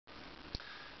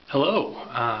Hello,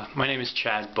 my name is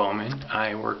Chad Bowman.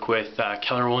 I work with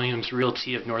Keller Williams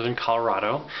Realty of Northern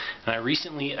Colorado, and I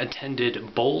recently attended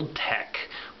Bold Tech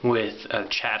with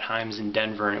Chad Himes in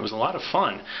Denver, and it was a lot of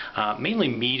fun, mainly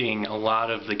meeting a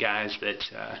lot of the guys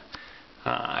that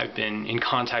I've been in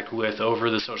contact with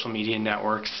over the social media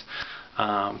networks.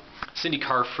 Cindy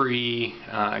Carfree,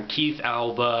 Keith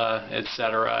Alba,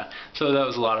 etc. So that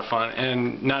was a lot of fun,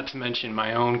 and not to mention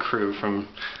my own crew from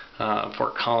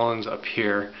Fort Collins up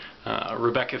here,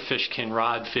 Rebecca Fishkin,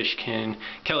 Rod Fishkin,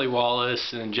 Kelly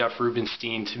Wallace, and Jeff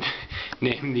Rubenstein, to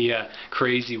name the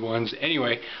crazy ones.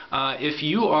 Anyway, if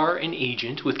you are an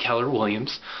agent with Keller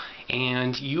Williams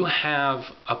and you have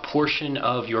a portion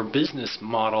of your business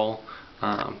model,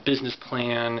 business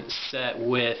plan set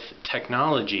with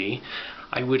technology,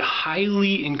 I would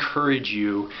highly encourage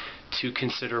you to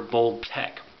consider Bold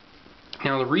Tech.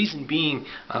 Now, the reason being,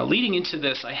 leading into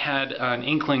this, I had an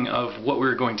inkling of what we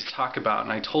were going to talk about,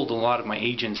 and I told a lot of my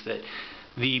agents that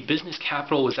the business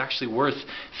capital was actually worth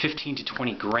 15 to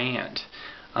 20 grand.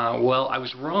 Well, I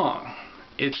was wrong.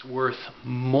 It's worth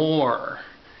more.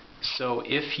 So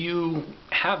if you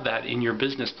have that in your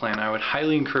business plan, I would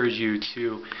highly encourage you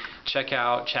to check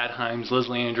out Chad Himes, Liz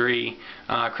Landry,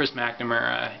 Chris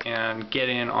McNamara, and get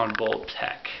in on Bold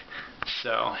Tech.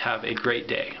 So have a great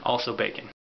day. Also bacon.